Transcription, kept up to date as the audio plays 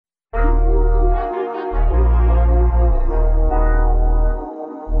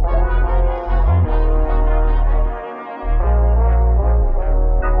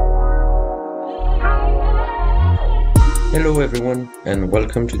Hello everyone, and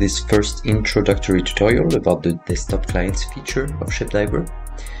welcome to this first introductory tutorial about the desktop clients feature of ShapeDiver.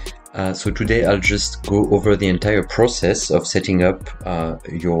 So today I'll just go over the entire process of setting up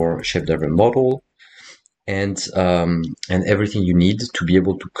your ShapeDiver model and everything you need to be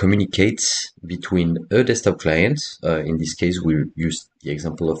able to communicate between a desktop client. In this case, we use the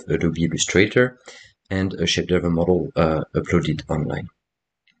example of Adobe Illustrator and a ShapeDiver model uploaded online.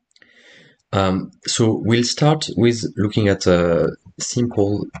 So we'll start with looking at a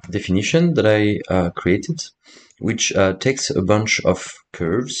simple definition that I created, which takes a bunch of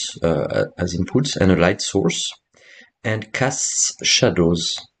curves as inputs and a light source, and casts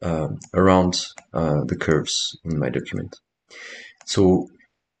shadows around the curves in my document. So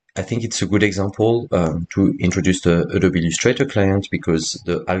I think it's a good example to introduce the Adobe Illustrator client, because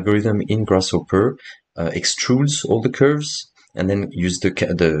the algorithm in Grasshopper extrudes all the curves and then use the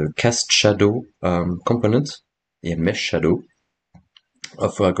cast shadow component, the mesh shadow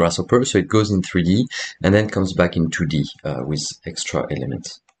of Grasshopper, so it goes in 3D and then comes back in 2D with extra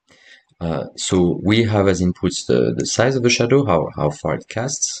elements. So we have as inputs the size of the shadow, how far it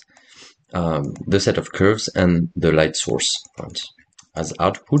casts, the set of curves, and the light source point. As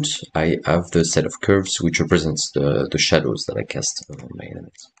output, I have the set of curves which represents the shadows that I cast on my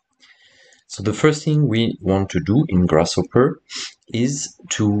elements. So the first thing we want to do in Grasshopper is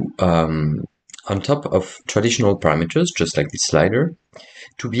to, on top of traditional parameters, just like this slider,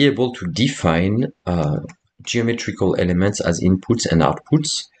 to be able to define geometrical elements as inputs and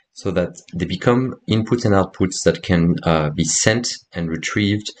outputs, so that they become inputs and outputs that can be sent and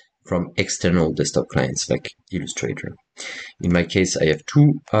retrieved from external desktop clients like Illustrator. In my case, I have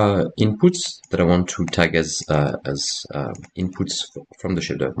two inputs that I want to tag as inputs from the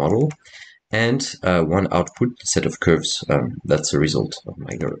ShapeDiver model, and one output set of curves. That's the result of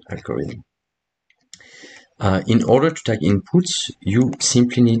my algorithm. In order to tag inputs, you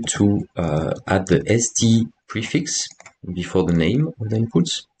simply need to add the SD prefix before the name of the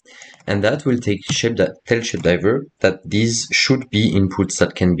inputs, and that will tell ShapeDiver that these should be inputs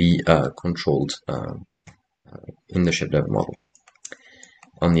that can be controlled in the ShapeDiver model.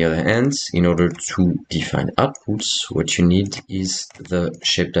 On the other hand, in order to define outputs, what you need is the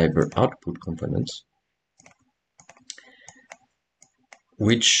ShapeDiver output component,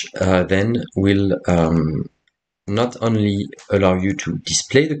 which then will not only allow you to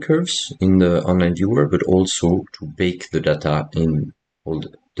display the curves in the online viewer, but also to bake the data in all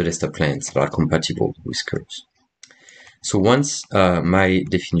the desktop clients that are compatible with curves. So once my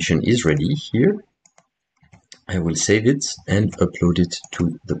definition is ready here, I will save it and upload it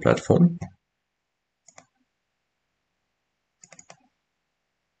to the platform.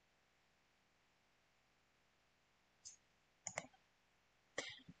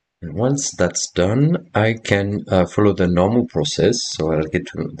 And once that's done, I can follow the normal process. So I'll get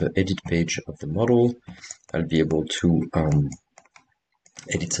to the edit page of the model. I'll be able to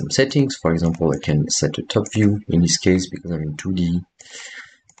edit some settings. For example, I can set a top view in this case because I'm in 2D.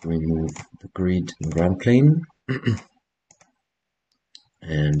 Remove the grid and ground plane.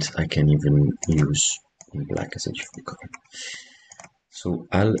 And I can even use black as a default color. So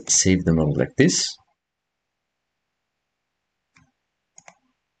I'll save the model like this.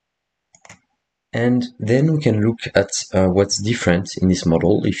 And then we can look at what's different in this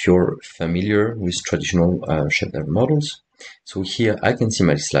model if you're familiar with traditional ShapeDiver models. So here I can see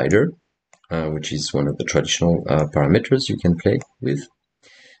my slider, which is one of the traditional parameters you can play with.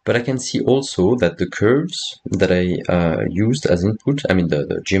 But I can see also that the curves that I used as input, I mean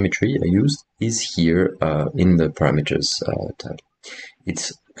the geometry I used, is here in the parameters tab.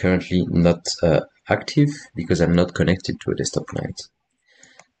 It's currently not active because I'm not connected to a desktop client.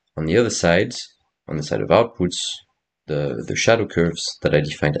 On the other side, on the side of outputs, the shadow curves that I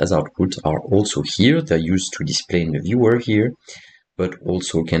defined as output are also here. They're used to display in the viewer here, but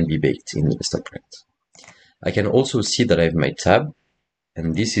also can be baked in the desktop client. I can also see that I have my tab,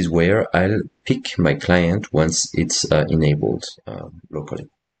 and this is where I'll pick my client once it's enabled locally.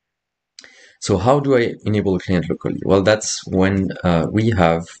 So how do I enable a client locally? Well, that's when we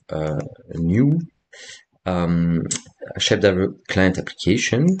have a new ShapeDiver Client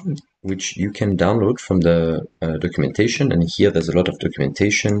Application, which you can download from the documentation. And here there's a lot of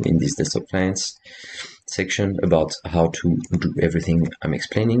documentation in this desktop clients section about how to do everything I'm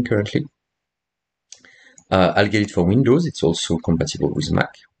explaining currently. I'll get it for Windows. It's also compatible with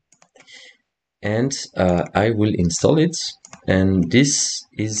Mac. And I will install it. And this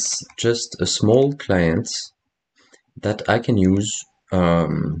is just a small client that I can use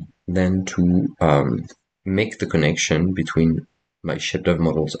then to make the connection between my ShapeDiver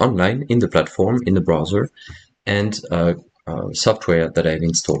models online in the platform, in the browser, and software that I've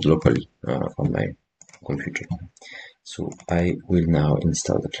installed locally on my computer. So I will now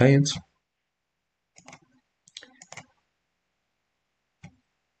install the client,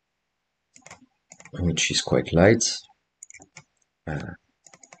 which is quite light.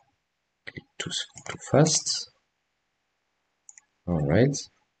 Too fast. All right.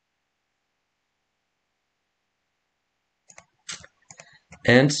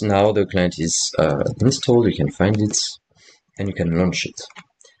 And now the client is installed. You can find it and you can launch it.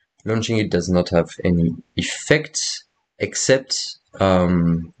 Launching it does not have any effect, except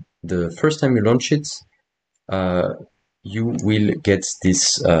the first time you launch it, you will get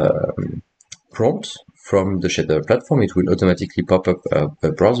this prompt from the ShapeDiver platform. It will automatically pop up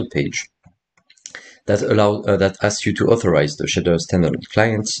a browser page that asks you to authorize the ShapeDiver standalone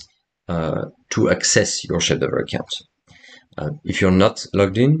clients to access your ShapeDiver account. If you're not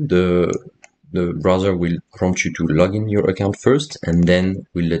logged in, the browser will prompt you to log in your account first, and then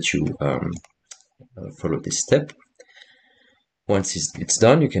will let you follow this step. Once it's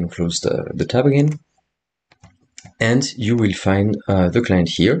done, you can close the tab again, and you will find the client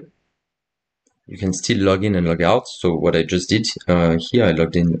here. You can still log in and log out. So what I just did here, I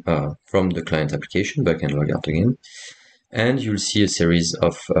logged in from the client application, but I can log out again. And you'll see a series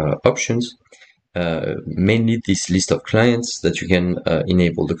of options, mainly this list of clients that you can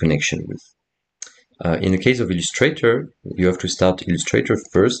enable the connection with. In the case of Illustrator, you have to start Illustrator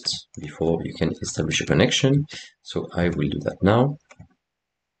first before you can establish a connection. So I will do that now.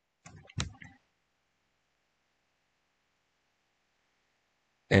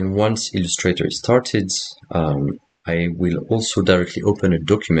 And once Illustrator is started, I will also directly open a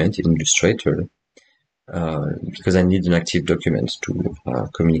document in Illustrator because I need an active document to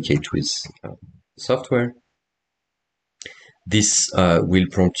communicate with software. This will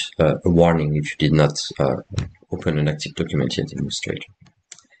prompt a warning if you did not open an active document yet in Illustrator.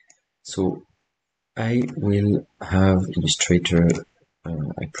 So I will have Illustrator,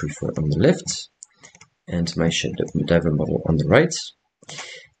 I prefer on the left, and my ShapeDiver model on the right.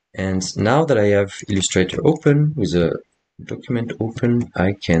 And now that I have Illustrator open with a document open,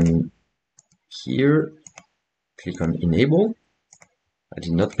 I can here click on enable. I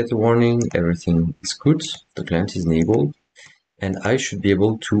did not get a warning, everything is good, the client is enabled, and I should be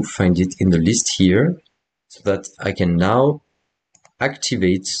able to find it in the list here so that I can now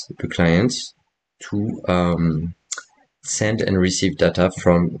activate the client to send and receive data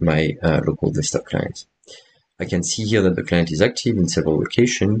from my local desktop client. I can see here that the client is active in several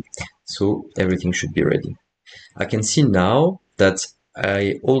locations, so everything should be ready. I can see now that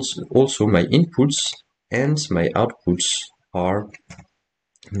I also my inputs and my outputs are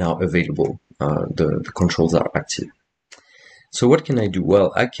now available. The controls are active. So what can I do?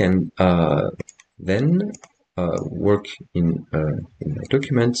 Well, I can then work in my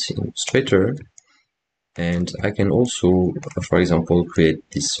documents in Illustrator, and I can also, for example, create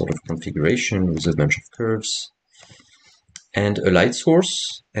this sort of configuration with a bunch of curves and a light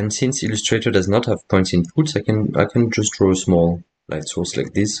source. And since Illustrator does not have point inputs, I can just draw a small light source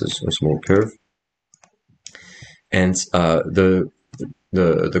like this, a small curve, and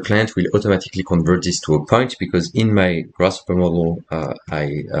the client will automatically convert this to a point because in my grasshopper model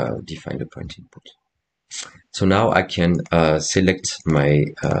I defined a point input. So now I can select my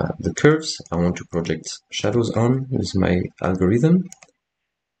the curves I want to project shadows on with my algorithm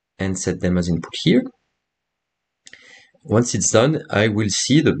and set them as input here. Once it's done, I will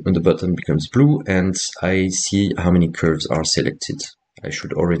see the button becomes blue and I see how many curves are selected. I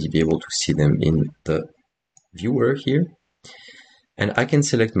should already be able to see them in the viewer here. And I can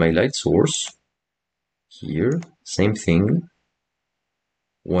select my light source here, same thing.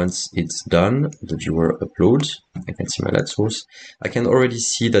 Once it's done, the viewer uploads. I can see my light source. I can already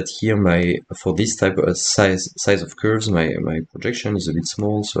see that here for this type of size of curves, my projection is a bit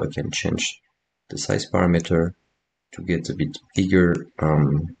small, so I can change the size parameter to get a bit bigger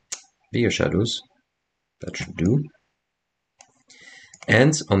shadows. That should do.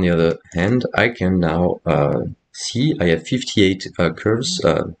 And on the other hand, I can now see I have 58 curves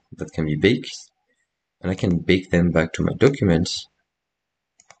that can be baked, and I can bake them back to my documents.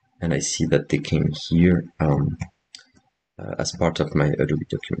 And I see that they came here as part of my Adobe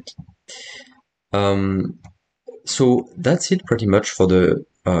document. So that's it pretty much for the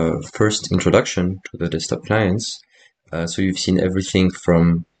first introduction to the desktop clients. So you've seen everything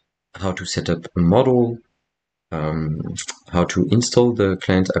from how to set up a model, how to install the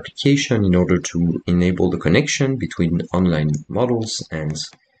client application in order to enable the connection between online models and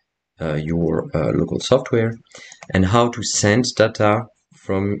your local software, and how to send data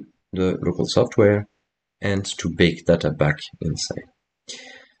from the local software and to bake data back inside.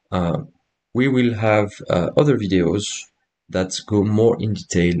 We will have other videos that go more in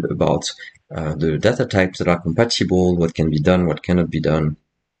detail about the data types that are compatible, what can be done, what cannot be done,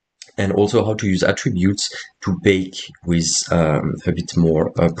 and also how to use attributes to bake with a bit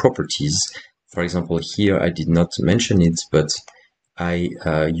more properties. For example, here I did not mention it, but I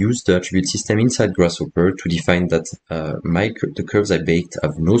used the attribute system inside Grasshopper to define that the curves I baked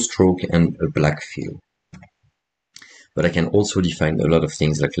have no stroke and a black fill. But I can also define a lot of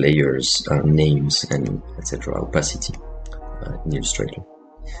things like layers, names, and etc., opacity in Illustrator.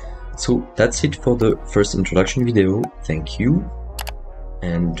 So that's it for the first introduction video. Thank you,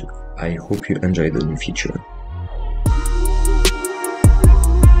 and I hope you enjoy the new feature.